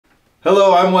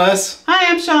Hello, I'm Wes.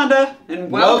 Hi, I'm Shonda,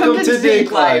 and welcome to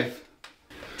DinkLife.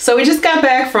 So we just got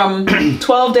back from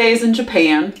 12 days in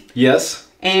Japan. Yes.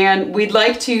 And we'd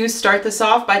like to start this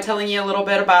off by telling you a little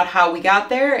bit about how we got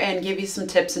there and give you some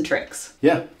tips and tricks.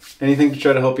 Yeah, anything to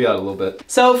try to help you out a little bit.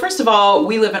 So first of all,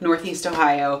 we live in Northeast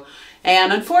Ohio,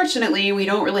 and unfortunately we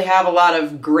don't really have a lot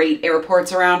of great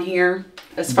airports around here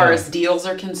as far as deals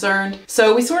are concerned.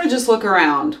 So we sort of just look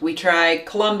around. We try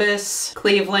Columbus,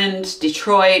 Cleveland,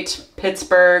 Detroit,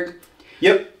 Pittsburgh.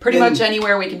 Yep. Pretty much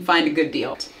anywhere we can find a good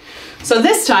deal. So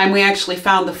this time we actually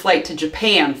found the flight to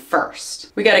Japan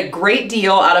first. We got a great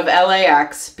deal out of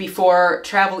LAX before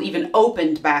travel even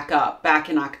opened back up back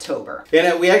in October. And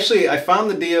I found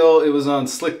the deal. It was on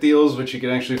Slickdeals, which you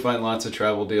can actually find lots of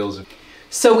travel deals.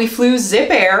 So we flew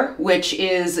Zipair, which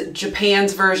is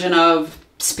Japan's version of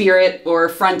Spirit or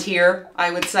Frontier,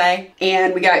 I would say.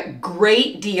 And we got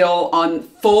great deal on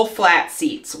full flat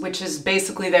seats, which is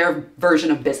basically their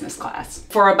version of business class.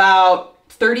 For about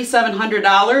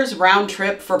 $3,700 round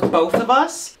trip for both of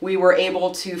us, we were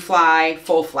able to fly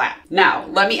full flat. Now,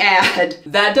 let me add,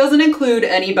 that doesn't include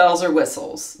any bells or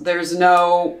whistles. There's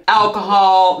no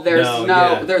alcohol, there's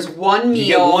there's one meal.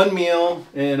 You get one meal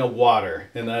and a water,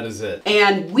 and that is it.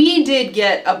 And we did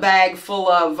get a bag full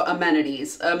of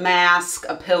amenities, a mask,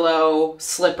 a pillow,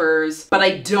 slippers, but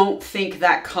I don't think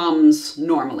that comes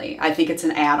normally. I think it's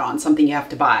an add-on, something you have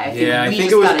to buy. I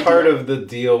think it was part of the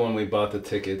deal when we bought the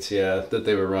tickets, that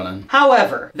they were running.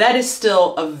 However, that is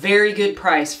still a very good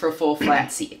price for full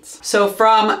flat seats. So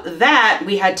from that,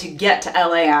 we had to get to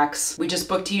LAX. We just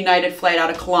booked a United Flight out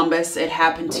of Columbus. It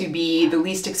happened to be the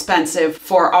least expensive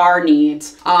for our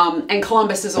needs. And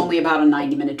Columbus is only about a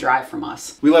 90-minute drive from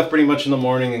us. We left pretty much in the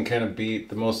morning and kind of beat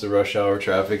the most of rush hour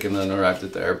traffic and then arrived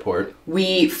at the airport.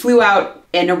 We flew out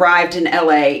and arrived in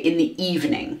LA in the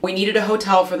evening. We needed a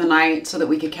hotel for the night so that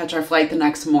we could catch our flight the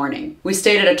next morning. We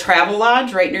stayed at a travel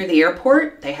lodge right near the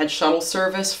airport. They had shuttle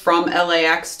service from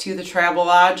LAX to the travel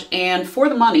lodge, and for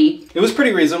the money, it was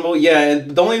pretty reasonable. Yeah,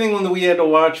 and the only thing that we had to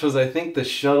watch was I think the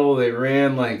shuttle they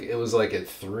ran it was at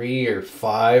 3 or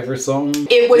 5 or something.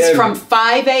 It was from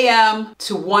 5 a.m.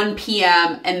 to 1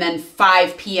 p.m. and then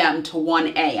 5 p.m. to 1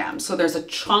 a.m. So there's a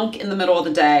chunk in the middle of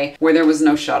the day where there was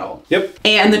no shuttle. Yep.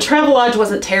 And the travel lodge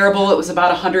wasn't terrible. It was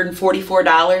about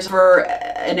 $144 for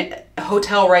a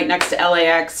hotel right next to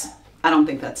LAX. I don't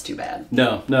think that's too bad.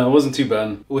 No, it wasn't too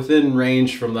bad. Within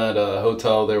range from that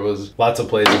hotel, there was lots of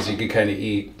places you could kind of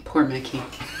eat. Poor Mickey.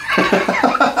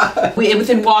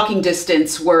 Within walking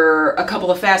distance were a couple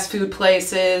of fast food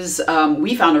places.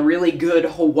 We found a really good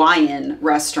Hawaiian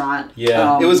restaurant.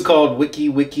 Yeah, it was called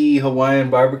Wikiwiki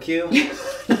Hawaiian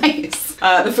BBQ. Nice.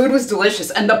 The food was delicious,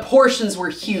 and the portions were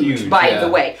huge by the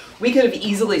way. We could have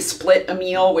easily split a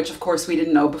meal, which of course we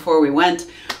didn't know before we went.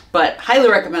 But highly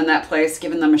recommend that place,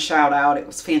 giving them a shout out. It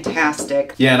was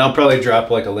fantastic. Yeah, and I'll probably drop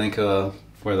a link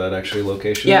where that actually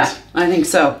location is. Yeah, I think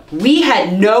so. We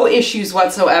had no issues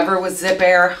whatsoever with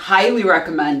Zipair. Highly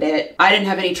recommend it. I didn't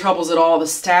have any troubles at all. The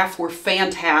staff were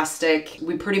fantastic.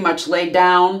 We pretty much laid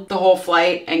down the whole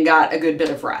flight and got a good bit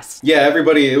of rest. Yeah,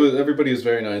 everybody was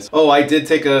very nice. Oh, I did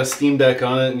take a Steam Deck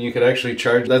on it, and you could actually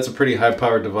charge. That's a pretty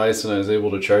high-powered device, and I was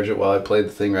able to charge it while I played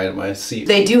the thing right at my seat.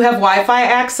 They do have Wi-Fi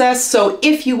access, so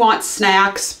if you want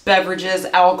snacks, beverages,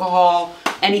 alcohol,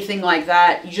 anything like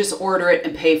that, you just order it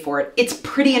and pay for it. It's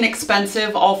pretty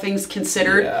inexpensive, all things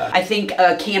considered. Yeah. I think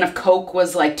a can of Coke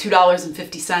was like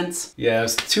 $2.50. Yeah, it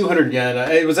was 200 yen.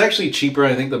 It was actually cheaper,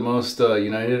 I think, than most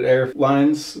United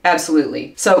Airlines.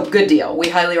 Absolutely. So, good deal. We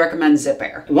highly recommend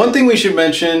Zipair. One thing we should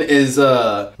mention is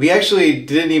we actually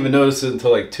didn't even notice it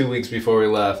until 2 weeks before we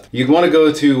left. You want to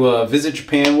go to Visit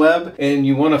Japan web, and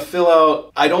you want to fill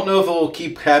out, I don't know if it will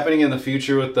keep happening in the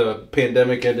future with the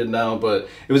pandemic ended now, but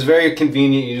it was very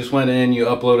convenient. You just went in, you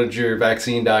uploaded your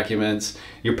vaccine documents,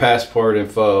 your passport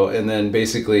info, and then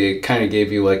basically it kind of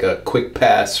gave you a quick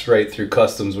pass right through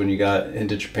customs when you got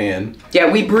into Japan.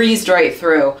 Yeah, we breezed right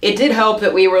through. It did help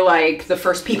that we were the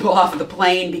first people off of the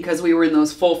plane because we were in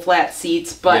those full flat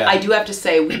seats, but I do have to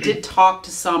say we did talk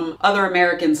to some other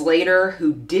Americans later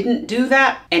who didn't do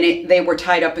that, and they were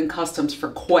tied up in customs for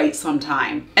quite some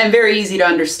time. And very easy to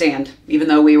understand, even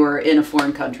though we were in a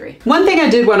foreign country. One thing I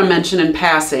did want to mention in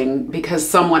passing, because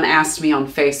someone asked me on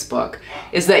Facebook,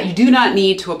 is that you do not need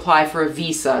need to apply for a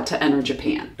visa to enter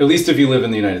Japan. At least if you live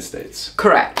in the United States.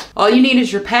 Correct. All you need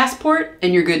is your passport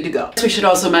and you're good to go. We should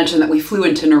also mention that we flew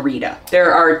into Narita.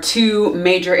 There are two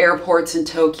major airports in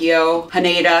Tokyo,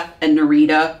 Haneda and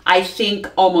Narita. I think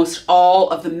almost all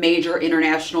of the major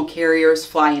international carriers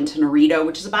fly into Narita,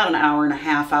 which is about an hour and a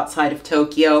half outside of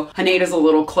Tokyo. Haneda's a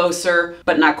little closer,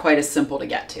 but not quite as simple to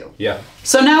get to. Yeah.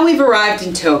 So now we've arrived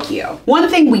in Tokyo. One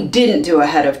thing we didn't do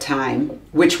ahead of time,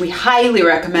 which we highly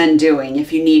recommend doing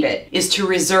if you need it, is to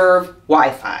reserve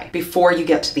Wi-Fi before you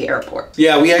get to the airport.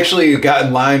 Yeah, we actually got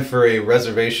in line for a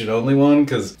reservation only one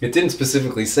because it didn't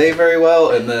specifically say very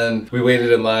well, and then we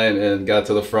waited in line and got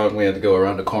to the front and we had to go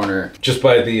around a corner just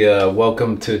by the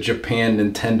welcome to Japan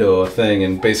Nintendo thing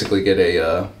and basically get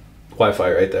a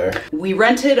Wi-Fi right there. We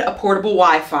rented a portable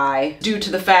Wi-Fi due to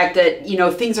the fact that, you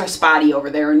know, things are spotty over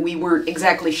there and we weren't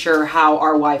exactly sure how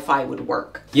our Wi-Fi would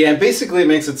work. Yeah, and basically it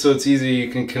makes it so it's easy. You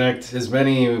can connect as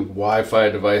many Wi-Fi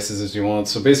devices as you want.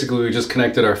 So basically we just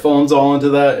connected our phones all into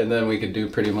that, and then we could do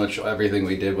pretty much everything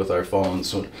we did with our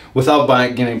phones without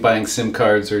buying SIM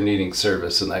cards or needing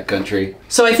service in that country.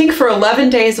 So I think for 11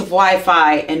 days of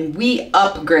Wi-Fi, and we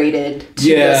upgraded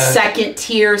to the second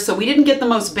tier, so we didn't get the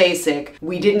most basic,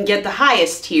 we didn't get the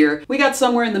highest tier, we got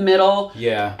somewhere in the middle.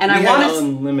 Yeah, and we had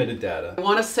unlimited data. I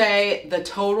want to say the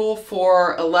total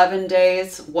for 11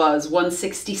 days was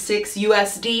 166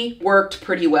 USD. Worked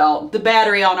pretty well. The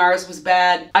battery on ours was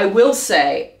bad. I will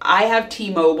say I have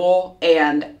T-Mobile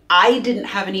and I didn't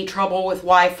have any trouble with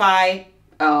Wi-Fi.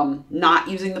 Not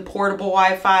using the portable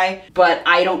Wi-Fi, but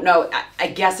I don't know. I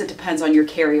guess it depends on your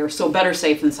carrier, so better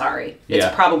safe than sorry.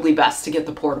 It's probably best to get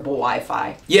the portable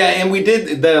Wi-Fi. Yeah, and we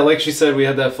did that, like she said, we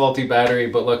had that faulty battery,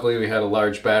 but luckily we had a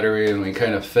large battery and we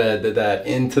kind of fed that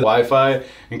into the Wi-Fi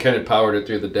and kind of powered it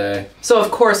through the day. So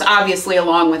of course, obviously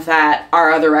along with that,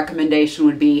 our other recommendation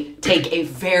would be take a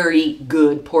very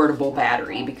good portable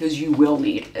battery because you will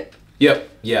need it. Yep.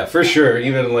 Yeah, for sure.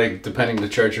 Even like depending to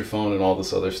charge your phone and all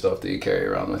this other stuff that you carry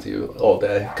around with you all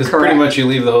day. Because pretty much you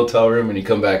leave the hotel room and you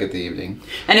come back at the evening.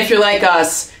 And if you're like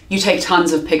us, you take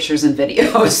tons of pictures and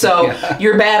videos, so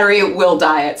your battery will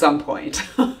die at some point.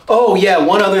 Oh yeah,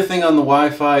 one other thing on the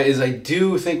Wi-Fi is I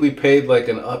do think we paid like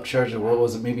an upcharge of, what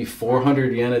was it, maybe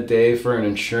 400 yen a day for an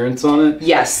insurance on it?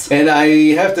 Yes. And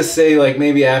I have to say, like,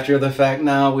 maybe after the fact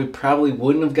now, we probably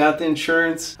wouldn't have got the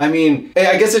insurance. I mean,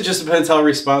 I guess it just depends how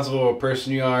responsible a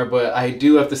person you are, but I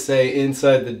do have to say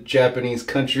inside the Japanese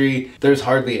country, there's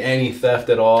hardly any theft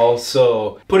at all.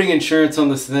 So putting insurance on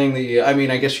this thing that I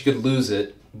mean, I guess you could lose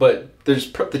it, but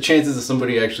there's the chances of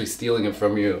somebody actually stealing it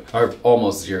from you are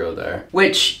almost zero there.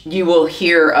 Which you will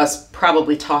hear us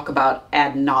probably talk about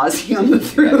ad nauseum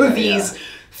through these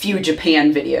few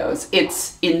Japan videos.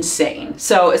 It's insane.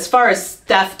 So as far as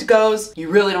theft goes, you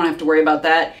really don't have to worry about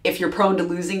that. If you're prone to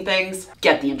losing things,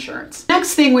 get the insurance.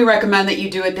 Next thing we recommend that you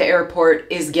do at the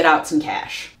airport is get out some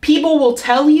cash. People will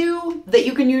tell you that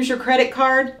you can use your credit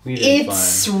card.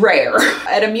 It's rare.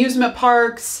 At amusement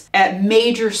parks, at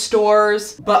major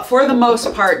stores, but for the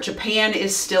most part, Japan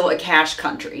is still a cash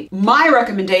country. My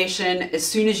recommendation, as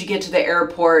soon as you get to the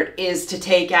airport, is to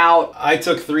take out... I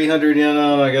took 300 yen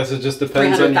out. I guess it just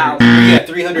depends on... 300,000. Yeah,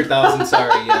 300,000,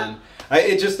 sorry, yen.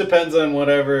 It just depends on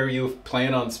whatever you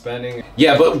plan on spending.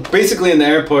 Yeah, but basically in the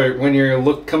airport, when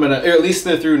you're coming out, or at least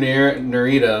through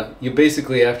Narita, you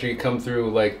basically, after you come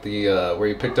through like the, where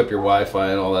you picked up your Wi-Fi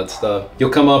and all that stuff, you'll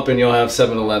come up and you'll have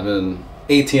 7-Eleven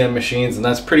ATM machines, and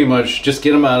that's pretty much, just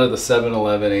get them out of the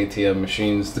 7-Eleven ATM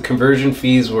machines. The conversion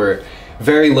fees were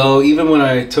very low. Even when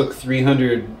I took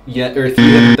 300 yen or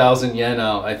 300,000 yen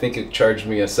out, I think it charged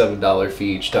me a $7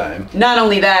 fee each time. Not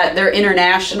only that, they're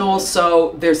international,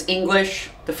 so there's English.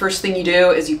 The first thing you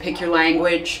do is you pick your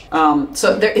language.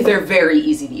 So they're very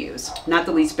easy to use. Not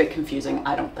the least bit confusing,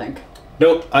 I don't think.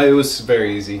 Nope, it was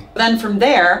very easy. Then from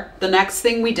there, the next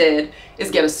thing we did is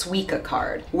get a Suica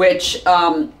card, which,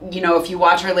 you know, if you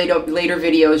watch our later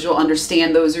videos, you'll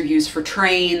understand those are used for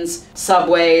trains,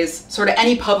 subways, sort of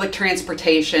any public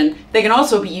transportation. They can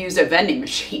also be used at vending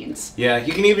machines. Yeah,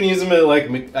 you can even use them at,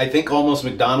 like, I think almost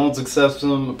McDonald's accepts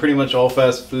them, pretty much all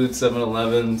fast food,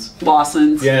 7-Elevens.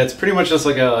 Lawson's. Yeah, it's pretty much just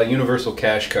like a universal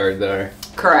cash card there.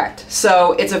 Correct.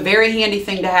 So it's a very handy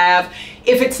thing to have.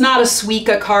 If it's not a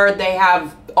Suica card, they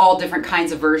have all different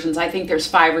kinds of versions. I think there's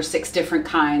 5 or 6 different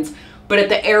kinds. But at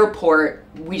the airport,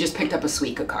 we just picked up a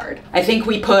Suica card. I think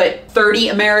we put 30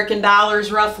 American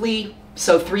dollars roughly,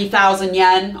 so 3,000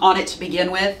 yen on it to begin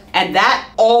with. And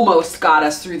that almost got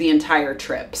us through the entire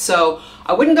trip. So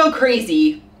I wouldn't go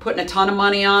crazy putting a ton of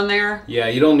money on there. Yeah,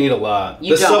 you don't need a lot.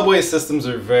 The subway systems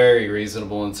are very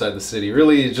reasonable inside the city.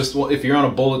 Really, just if you're on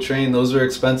a bullet train, those are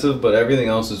expensive, but everything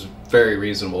else is very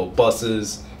reasonable.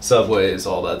 Buses, subways,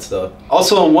 all that stuff.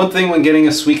 Also, one thing when getting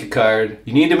a Suica card,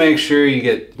 you need to make sure you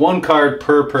get one card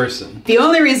per person. The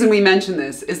only reason we mention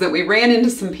this is that we ran into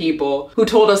some people who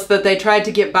told us that they tried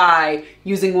to get by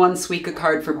using one Suica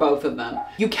card for both of them.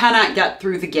 You cannot get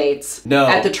through the gates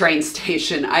at the train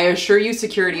station. I assure you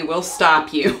security will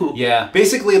stop you. Yeah,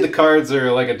 basically the cards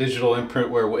are like a digital imprint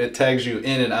where it tags you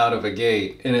in and out of a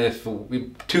gate, and if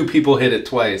two people hit it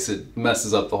twice, it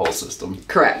messes up the whole system.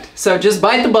 Correct. So just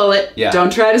bite the bullet. Yeah.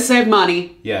 Don't try to save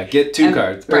money. Yeah, get two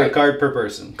cards, or a card per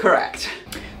person. Correct.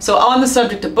 So on the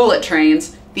subject of bullet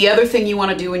trains, the other thing you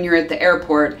want to do when you're at the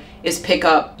airport is pick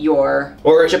up your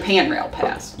Japan Rail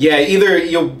Pass. Yeah, either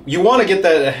you want to get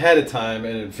that ahead of time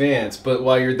in advance, but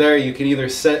while you're there, you can either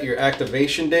set your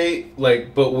activation date,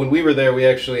 but when we were there, we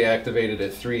actually activated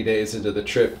it 3 days into the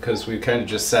trip because we kind of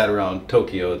just sat around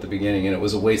Tokyo at the beginning, and it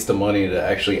was a waste of money to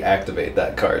actually activate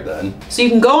that card then. So you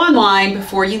can go online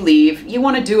before you leave. You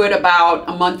want to do it about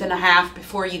a month and a half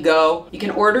before you go. You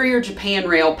can order your Japan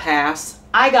Rail Pass.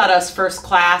 I got us first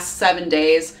class 7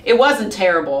 days. It wasn't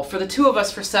terrible. For the two of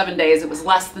us for 7 days, it was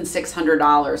less than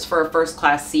 $600 for a first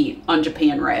class seat on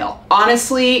Japan Rail.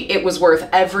 Honestly, it was worth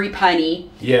every penny.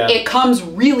 Yeah. It comes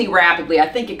really rapidly. I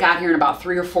think it got here in about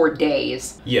 3 or 4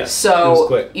 days. Yes, so it was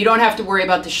quick. You don't have to worry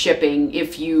about the shipping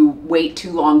if you wait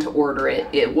too long to order it.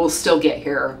 It will still get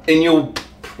here. And you'll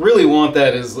really want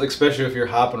that, especially if you're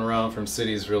hopping around from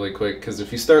cities really quick, because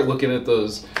if you start looking at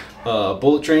those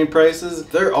bullet train prices,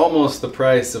 they're almost the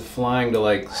price of flying to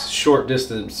like short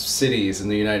distance cities in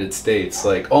the United States.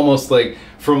 Like almost like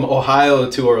from Ohio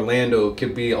to Orlando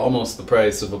could be almost the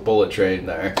price of a bullet train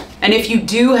there. And if you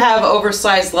do have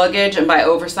oversized luggage, and by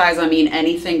oversized I mean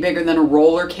anything bigger than a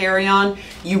roller carry-on,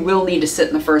 you will need to sit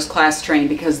in the first class train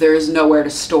because there is nowhere to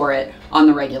store it on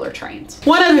the regular trains.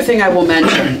 One other thing I will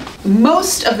mention,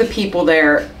 most of the people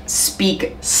there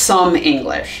speak some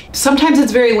English. Sometimes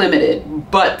it's very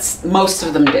limited, but most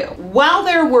of them do. While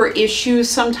there were issues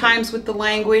sometimes with the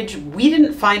language, we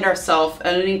didn't find ourselves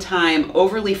at any time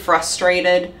overly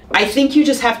frustrated. I think you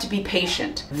just have to be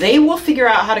patient. They will figure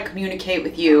out how to communicate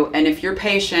with you, and if you're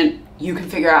patient, you can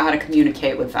figure out how to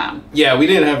communicate with them. Yeah, we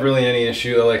didn't have really any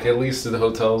issue. Like at least at the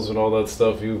hotels and all that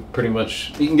stuff, you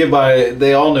can get by.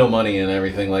 They all know money and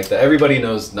everything like that. Everybody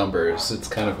knows numbers. It's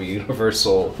kind of a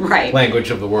universal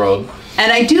language of the world.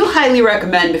 And I do highly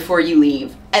recommend before you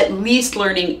leave, at least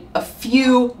learning a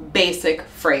few basic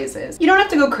phrases. You don't have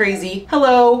to go crazy.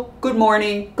 Hello, good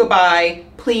morning, goodbye,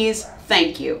 please,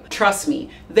 thank you. Trust me,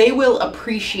 they will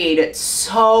appreciate it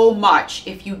so much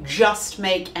if you just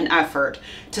make an effort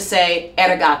to say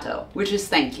arigato, which is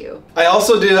thank you. I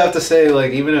also do have to say,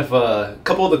 like, even if a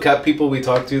couple of the people we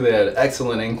talked to, they had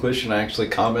excellent English, and I actually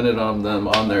commented on them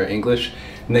on their English,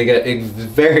 and they get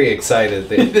very excited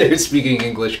that they're speaking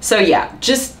English. So yeah,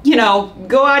 just,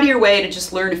 go out of your way to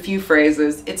just learn a few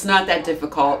phrases. It's not that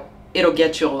difficult. It'll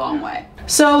get you a long way.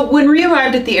 So when we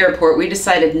arrived at the airport, we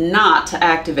decided not to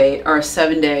activate our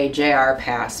 7-day JR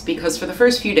pass because for the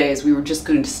first few days we were just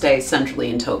going to stay centrally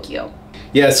in Tokyo.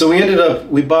 Yeah, so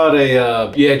we bought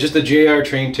just a JR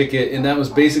train ticket, and that was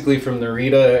basically from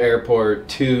Narita Airport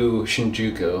to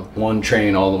Shinjuku. One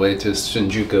train all the way to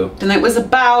Shinjuku. And it was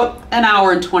about an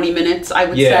hour and 20 minutes, I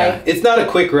would say. Yeah, it's not a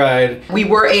quick ride. We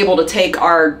were able to take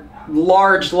our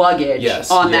large luggage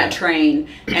on that train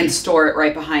and store it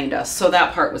right behind us. So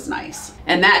that part was nice.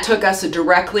 And that took us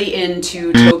directly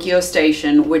into Tokyo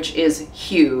Station, which is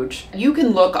huge. You can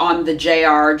look on the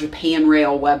JR Japan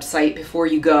Rail website before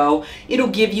you go. It'll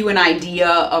give you an idea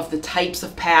of the types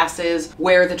of passes,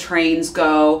 where the trains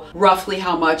go, roughly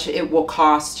how much it will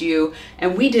cost you.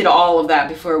 And we did all of that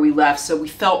before we left, so we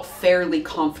felt fairly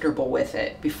comfortable with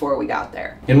it before we got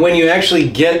there. And when you actually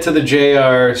get to the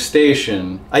JR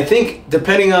station, I think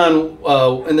depending on,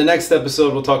 in the next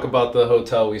episode we'll talk about the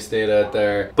hotel we stayed at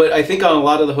there, but I think on a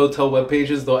lot of the hotel web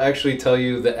pages they'll actually tell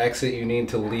you the exit you need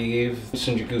to leave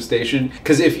Shinjuku Station,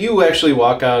 because if you actually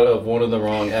walk out of one of the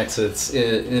wrong exits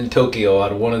in Tokyo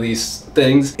out of one of these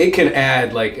things, it can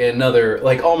add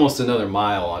like almost another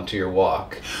mile onto your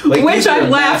walk. Like, which I'm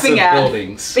laughing at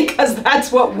buildings. Because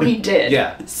that's what we did.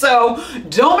 Yeah. So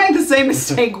don't make the same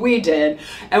mistake we did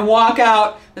and walk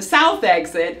out the south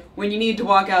exit when you need to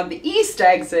walk out the east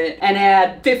exit and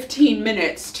add 15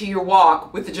 minutes to your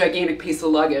walk with a gigantic piece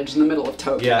of luggage in the middle of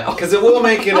Tokyo. Yeah, because it will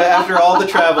make it, after all the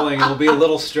traveling, it'll be a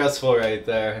little stressful right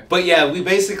there. But yeah,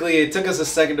 it took us a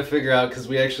second to figure out because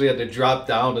we actually had to drop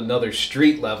down another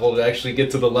street level to actually get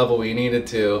to the level we needed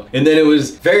to. And then it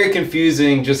was very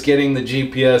confusing just getting the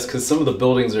GPS because some of the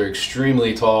buildings are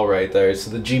extremely tall right there.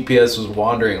 So the GPS was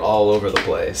wandering all over the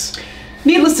place.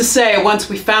 Needless to say, once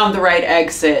we found the right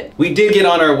exit, we did get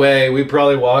on our way. We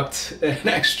probably walked an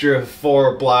extra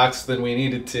 4 blocks than we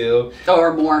needed to.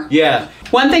 or more. Yeah.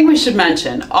 One thing we should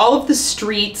mention, all of the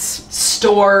streets,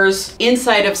 stores,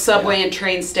 inside of subway and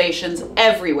train stations,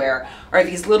 everywhere, are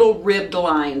these little ribbed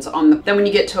lines on the, then when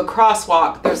you get to a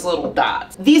crosswalk, there's little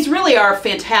dots. These really are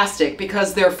fantastic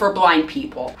because they're for blind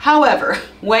people. However,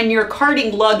 when you're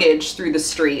carting luggage through the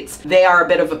streets, they are a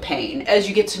bit of a pain. As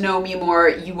you get to know me more,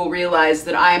 you will realize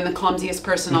that I am the clumsiest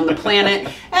person on the planet,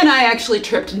 and I actually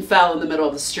tripped and fell in the middle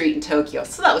of the street in Tokyo,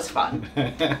 so that was fun.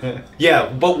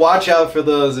 Yeah, but watch out for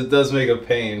those. It does make a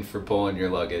pain for pulling your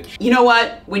luggage. You know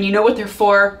what? When you know what they're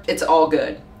for, it's all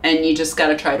good. And you just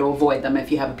gotta try to avoid them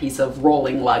if you have a piece of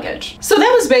rolling luggage. So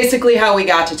that was basically how we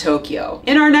got to Tokyo.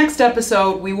 In our next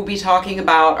episode, we will be talking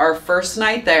about our first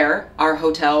night there, our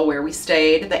hotel where we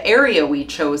stayed, the area we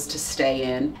chose to stay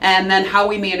in, and then how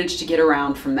we managed to get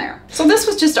around from there. So this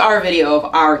was just our video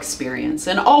of our experience,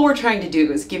 and all we're trying to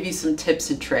do is give you some tips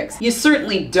and tricks. You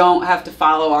certainly don't have to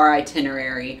follow our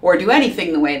itinerary or do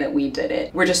anything the way that we did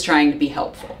it. We're just trying to be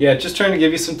helpful. Yeah, just trying to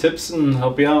give you some tips and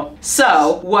help you out.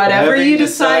 So, whatever you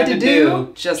decide to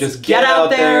do, just get out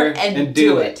there and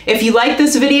do it. If you liked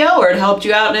this video or it helped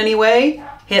you out in any way,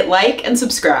 hit like and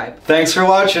subscribe. Thanks for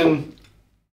watching.